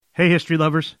Hey, history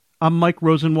lovers. I'm Mike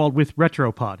Rosenwald with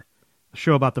Retropod, a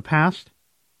show about the past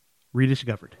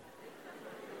rediscovered.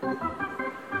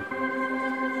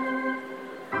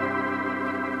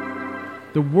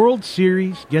 The World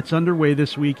Series gets underway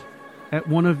this week at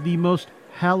one of the most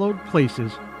hallowed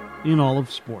places in all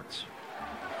of sports,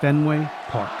 Fenway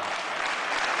Park.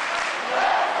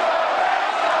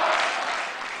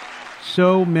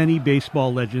 So many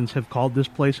baseball legends have called this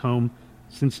place home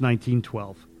since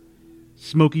 1912.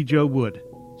 Smokey Joe Wood,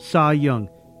 Cy Young,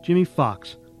 Jimmy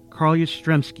Fox, Carl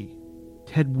Yastrzemski,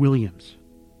 Ted Williams.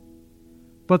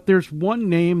 But there's one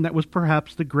name that was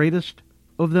perhaps the greatest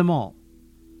of them all.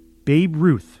 Babe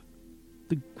Ruth,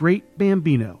 the great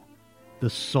Bambino, the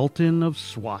Sultan of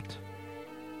Swat.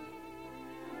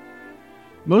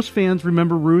 Most fans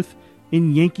remember Ruth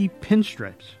in Yankee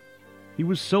pinstripes. He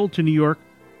was sold to New York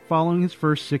following his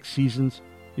first 6 seasons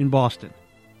in Boston.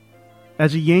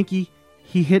 As a Yankee,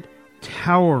 he hit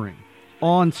towering,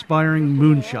 awe-inspiring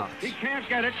moonshots. He can't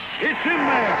get it. It's in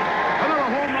there. Another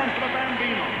home run for the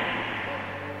Bambino.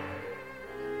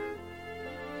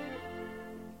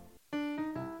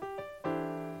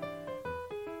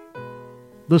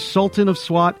 The Sultan of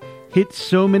Swat hit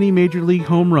so many major league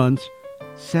home runs,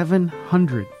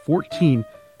 714,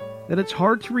 that it's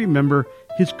hard to remember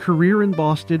his career in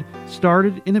Boston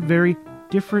started in a very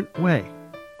different way.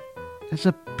 As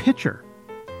a pitcher.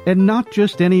 And not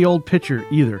just any old pitcher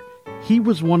either. He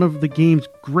was one of the game's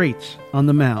greats on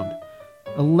the mound.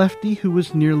 A lefty who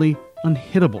was nearly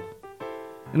unhittable.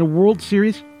 In a World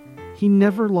Series, he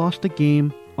never lost a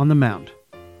game on the mound.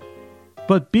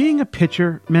 But being a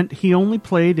pitcher meant he only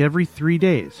played every 3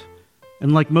 days.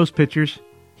 And like most pitchers,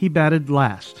 he batted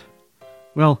last.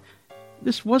 Well,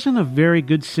 this wasn't a very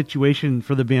good situation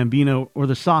for the Bambino or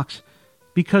the Sox,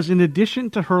 because in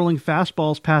addition to hurling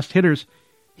fastballs past hitters,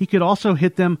 he could also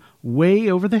hit them way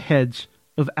over the heads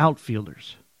of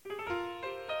outfielders.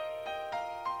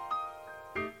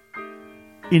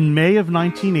 In May of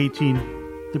 1918,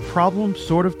 the problem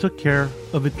sort of took care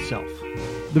of itself.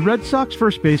 The Red Sox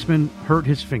first baseman hurt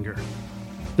his finger.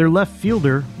 Their left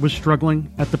fielder was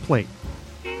struggling at the plate.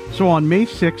 So on May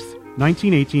 6,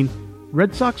 1918,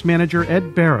 Red Sox manager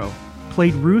Ed Barrow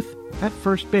played Ruth at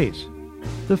first base.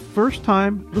 The first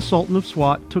time the Sultan of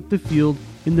Swat took the field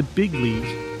in the big leagues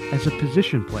as a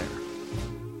position player.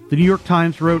 The New York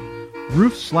Times wrote,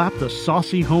 Ruth slapped a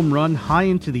saucy home run high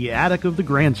into the attic of the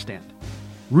grandstand.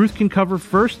 Ruth can cover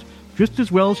first just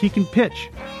as well as he can pitch,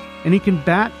 and he can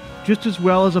bat just as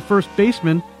well as a first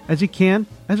baseman as he can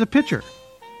as a pitcher.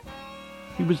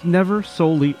 He was never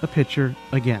solely a pitcher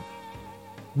again.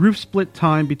 Ruth split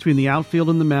time between the outfield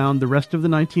and the mound the rest of the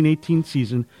 1918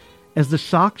 season as the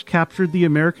Sox captured the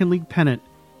American League pennant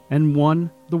and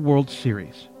won the World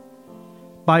Series.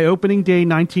 By opening day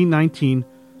 1919,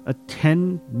 a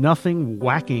 10-0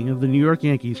 whacking of the New York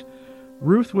Yankees,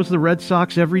 Ruth was the Red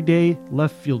Sox everyday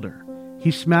left fielder.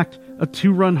 He smacked a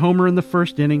 2-run homer in the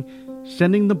first inning,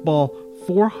 sending the ball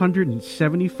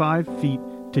 475 feet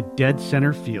to dead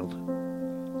center field.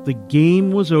 The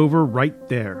game was over right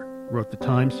there, wrote the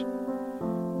Times.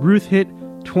 Ruth hit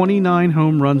 29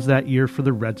 home runs that year for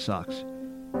the Red Sox.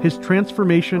 His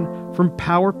transformation from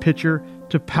power pitcher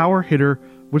to power hitter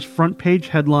was front-page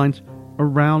headlines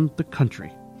around the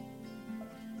country.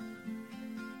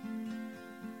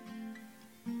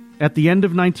 At the end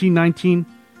of 1919,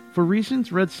 for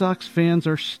reasons Red Sox fans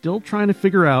are still trying to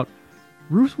figure out,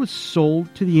 Ruth was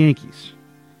sold to the Yankees.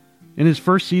 In his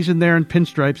first season there in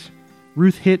pinstripes,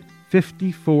 Ruth hit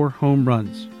 54 home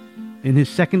runs. In his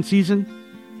second season,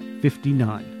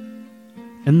 59.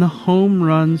 And the home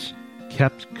runs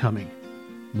kept coming,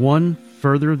 one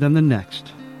further than the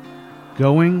next.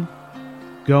 Going,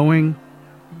 gone.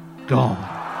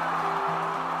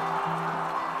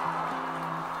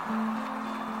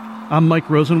 I'm Mike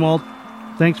Rosenwald.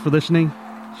 Thanks for listening.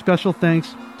 Special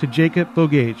thanks to Jacob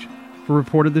Bogage for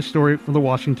reporting this story from the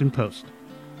Washington Post.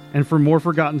 And for more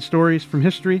forgotten stories from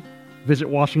history, visit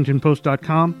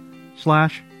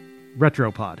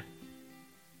WashingtonPost.com/Retropod.